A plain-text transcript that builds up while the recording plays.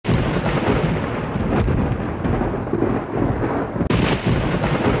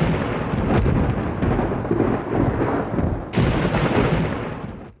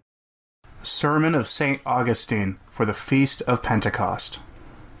Sermon of St. Augustine for the Feast of Pentecost.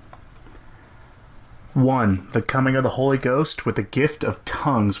 1. The coming of the Holy Ghost with the gift of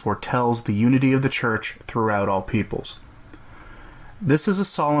tongues foretells the unity of the Church throughout all peoples. This is a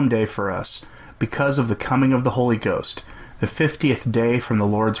solemn day for us, because of the coming of the Holy Ghost, the 50th day from the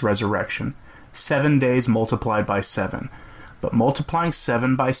Lord's resurrection, 7 days multiplied by 7. But multiplying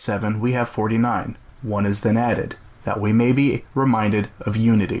 7 by 7, we have 49. 1 is then added, that we may be reminded of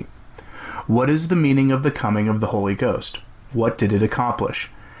unity. What is the meaning of the coming of the Holy Ghost? What did it accomplish?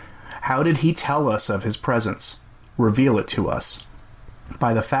 How did he tell us of his presence? Reveal it to us.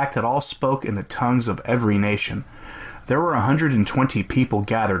 By the fact that all spoke in the tongues of every nation. There were 120 people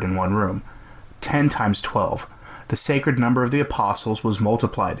gathered in one room. 10 times 12. The sacred number of the apostles was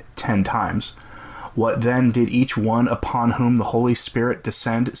multiplied 10 times. What then did each one upon whom the Holy Spirit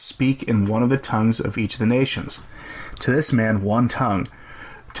descend speak in one of the tongues of each of the nations? To this man one tongue,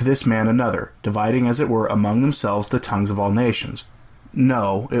 to this man another, dividing as it were among themselves the tongues of all nations.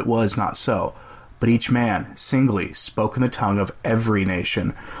 No, it was not so, but each man, singly, spoke in the tongue of every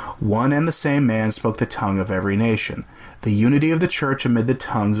nation. One and the same man spoke the tongue of every nation, the unity of the Church amid the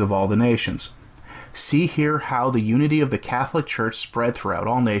tongues of all the nations. See here how the unity of the Catholic Church spread throughout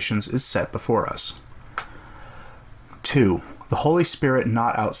all nations is set before us. 2. The Holy Spirit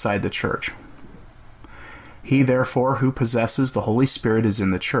not outside the Church. He therefore who possesses the Holy Spirit is in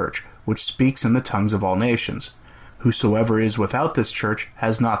the Church, which speaks in the tongues of all nations. Whosoever is without this Church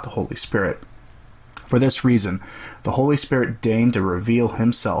has not the Holy Spirit. For this reason, the Holy Spirit deigned to reveal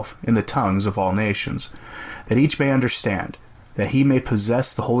himself in the tongues of all nations, that each may understand, that he may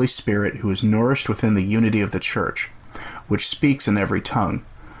possess the Holy Spirit who is nourished within the unity of the Church, which speaks in every tongue.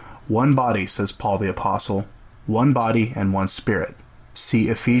 One body, says Paul the Apostle, one body and one Spirit. See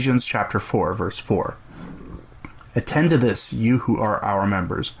Ephesians chapter 4, verse 4. Attend to this, you who are our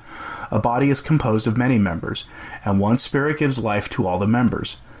members. A body is composed of many members, and one Spirit gives life to all the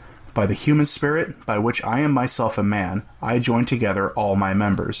members. By the human spirit, by which I am myself a man, I join together all my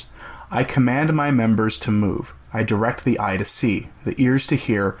members. I command my members to move. I direct the eye to see, the ears to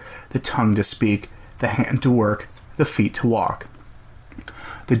hear, the tongue to speak, the hand to work, the feet to walk.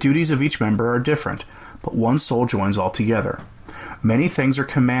 The duties of each member are different, but one soul joins all together. Many things are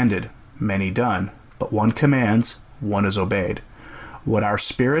commanded, many done, but one commands, one is obeyed. What our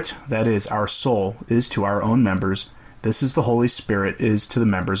spirit, that is, our soul, is to our own members, this is the Holy Spirit is to the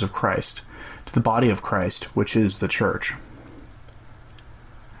members of Christ, to the body of Christ, which is the Church.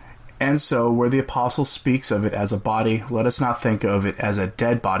 And so, where the Apostle speaks of it as a body, let us not think of it as a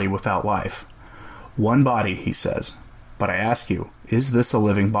dead body without life. One body, he says. But I ask you, is this a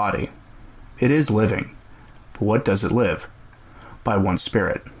living body? It is living. But what does it live? By one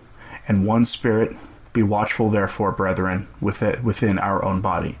Spirit. And one Spirit. Be watchful, therefore, brethren, within our own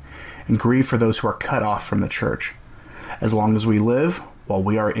body, and grieve for those who are cut off from the Church. As long as we live, while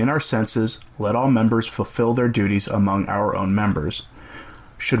we are in our senses, let all members fulfill their duties among our own members.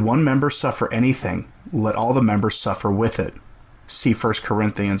 Should one member suffer anything, let all the members suffer with it. See 1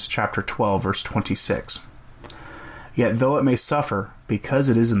 Corinthians chapter 12, verse 26. Yet though it may suffer, because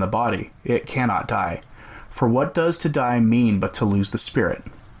it is in the body, it cannot die. For what does to die mean but to lose the spirit?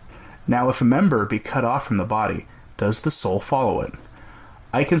 Now if a member be cut off from the body, does the soul follow it?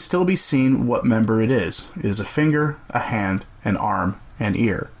 I can still be seen what member it is. It is a finger, a hand, an arm, an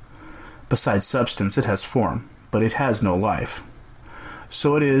ear. Besides substance, it has form, but it has no life.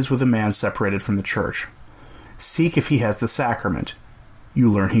 So it is with a man separated from the Church. Seek if he has the sacrament.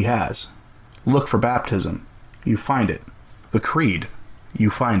 You learn he has. Look for baptism. You find it. The creed.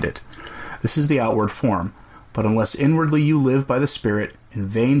 You find it. This is the outward form. But unless inwardly you live by the Spirit, in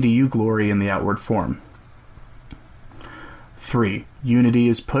vain do you glory in the outward form. 3. Unity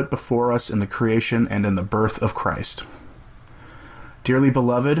is put before us in the creation and in the birth of Christ. Dearly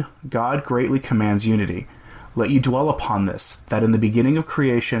beloved, God greatly commands unity. Let you dwell upon this, that in the beginning of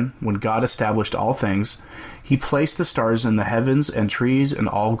creation, when God established all things, he placed the stars in the heavens and trees and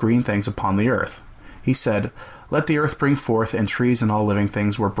all green things upon the earth. He said, Let the earth bring forth, and trees and all living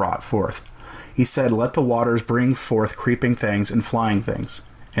things were brought forth. He said, Let the waters bring forth creeping things and flying things.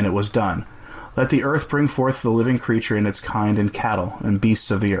 And it was done. Let the earth bring forth the living creature in its kind, and cattle, and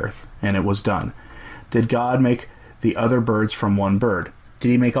beasts of the earth. And it was done. Did God make the other birds from one bird? Did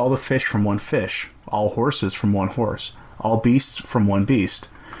he make all the fish from one fish? All horses from one horse? All beasts from one beast?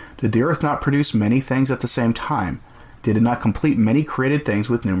 Did the earth not produce many things at the same time? Did it not complete many created things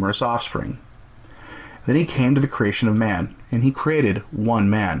with numerous offspring? Then he came to the creation of man, and he created one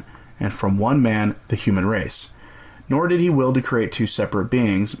man, and from one man the human race. Nor did he will to create two separate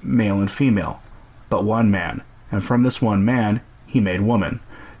beings, male and female, but one man, and from this one man he made woman,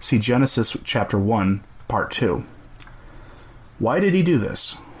 See Genesis chapter 1, part 2. Why did he do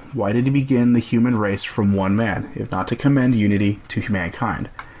this? Why did he begin the human race from one man, if not to commend unity to mankind?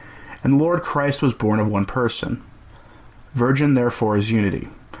 And the Lord Christ was born of one person. Virgin, therefore, is unity.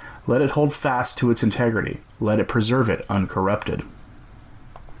 Let it hold fast to its integrity. Let it preserve it uncorrupted.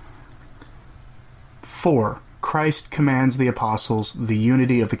 4. Christ commands the apostles the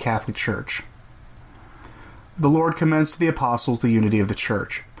unity of the Catholic Church. The Lord commends to the apostles the unity of the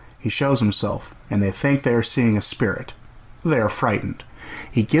Church. He shows himself, and they think they are seeing a spirit. They are frightened.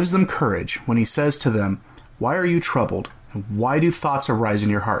 He gives them courage when he says to them, "Why are you troubled? And why do thoughts arise in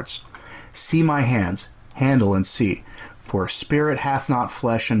your hearts? See my hands, handle and see. For a spirit hath not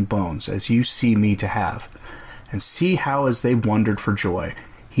flesh and bones, as you see me to have." And see how, as they wondered for joy,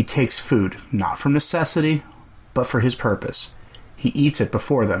 he takes food, not from necessity, but for his purpose. He eats it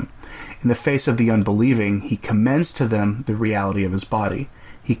before them. In the face of the unbelieving, he commends to them the reality of his body.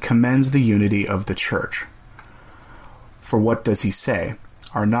 He commends the unity of the Church. For what does he say?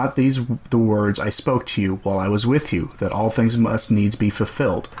 Are not these the words I spoke to you while I was with you, that all things must needs be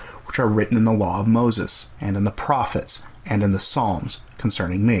fulfilled, which are written in the law of Moses, and in the prophets, and in the Psalms,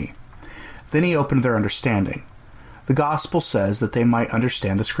 concerning me? Then he opened their understanding. The gospel says that they might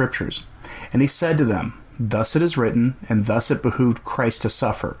understand the Scriptures. And he said to them, Thus it is written, and thus it behooved Christ to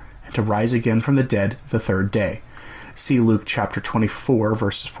suffer, and to rise again from the dead the third day. See Luke chapter 24,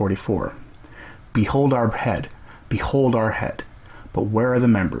 verses 44. Behold our head, behold our head. But where are the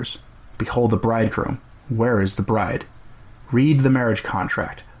members? Behold the bridegroom. Where is the bride? Read the marriage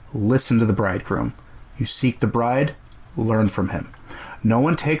contract. Listen to the bridegroom. You seek the bride? Learn from him. No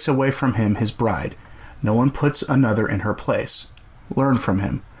one takes away from him his bride. No one puts another in her place. Learn from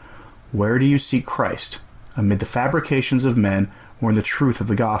him. Where do you seek Christ? Amid the fabrications of men or in the truth of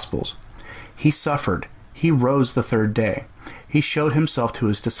the Gospels? He suffered. He rose the third day. He showed himself to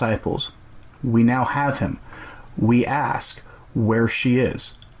his disciples. We now have him. We ask where she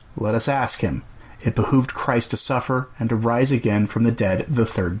is. Let us ask him. It behooved Christ to suffer and to rise again from the dead the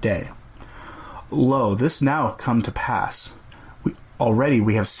third day. Lo, this now come to pass. Already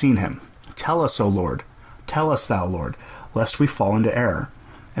we have seen him. Tell us, O Lord. Tell us, thou Lord, lest we fall into error,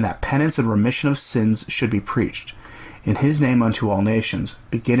 and that penance and remission of sins should be preached, in his name unto all nations,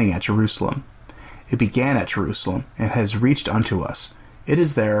 beginning at Jerusalem. It began at Jerusalem, and has reached unto us. It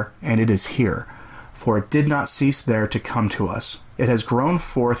is there, and it is here. For it did not cease there to come to us. It has grown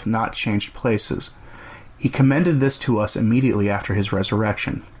forth, not changed places. He commended this to us immediately after his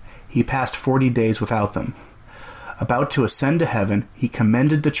resurrection. He passed 40 days without them. About to ascend to heaven, he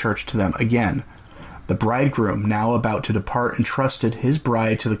commended the church to them again. The bridegroom, now about to depart, entrusted his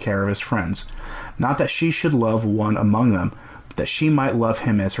bride to the care of his friends. Not that she should love one among them, but that she might love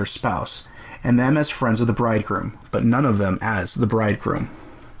him as her spouse, and them as friends of the bridegroom, but none of them as the bridegroom.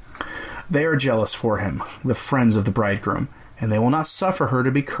 They are jealous for him, the friends of the bridegroom, and they will not suffer her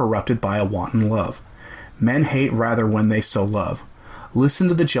to be corrupted by a wanton love. Men hate rather when they so love. Listen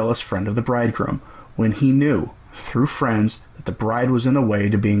to the jealous friend of the bridegroom, when he knew, through friends, that the bride was in a way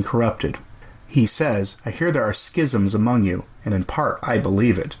to being corrupted. He says, I hear there are schisms among you, and in part I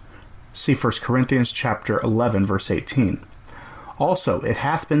believe it. See 1 Corinthians chapter 11, verse 18. Also, it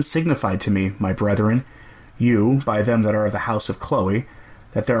hath been signified to me, my brethren, you, by them that are of the house of Chloe,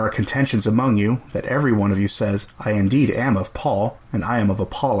 that there are contentions among you, that every one of you says, I indeed am of Paul, and I am of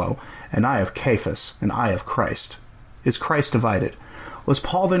Apollo, and I of Cephas, and I of Christ. Is Christ divided? Was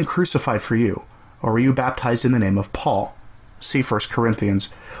Paul then crucified for you, or were you baptized in the name of Paul? See 1 Corinthians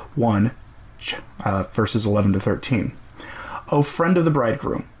 1, verses 11 to 13. O friend of the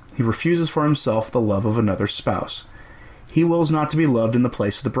bridegroom, he refuses for himself the love of another spouse. He wills not to be loved in the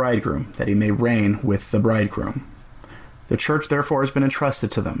place of the bridegroom, that he may reign with the bridegroom. The church therefore has been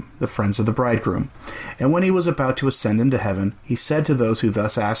entrusted to them, the friends of the bridegroom. And when he was about to ascend into heaven, he said to those who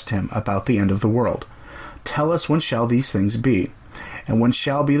thus asked him about the end of the world, Tell us when shall these things be, and when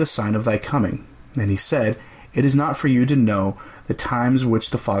shall be the sign of thy coming? And he said, It is not for you to know the times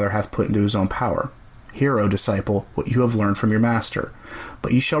which the Father hath put into his own power. Hear, O disciple, what you have learned from your master.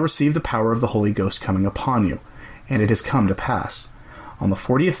 But ye shall receive the power of the Holy Ghost coming upon you. And it has come to pass. On the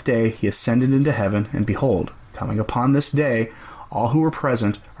 40th day he ascended into heaven, and behold, coming upon this day, all who were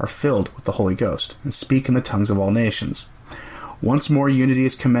present are filled with the Holy Ghost, and speak in the tongues of all nations. Once more unity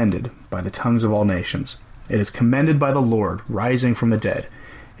is commended by the tongues of all nations. It is commended by the Lord, rising from the dead.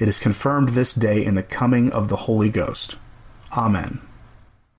 It is confirmed this day in the coming of the Holy Ghost. Amen.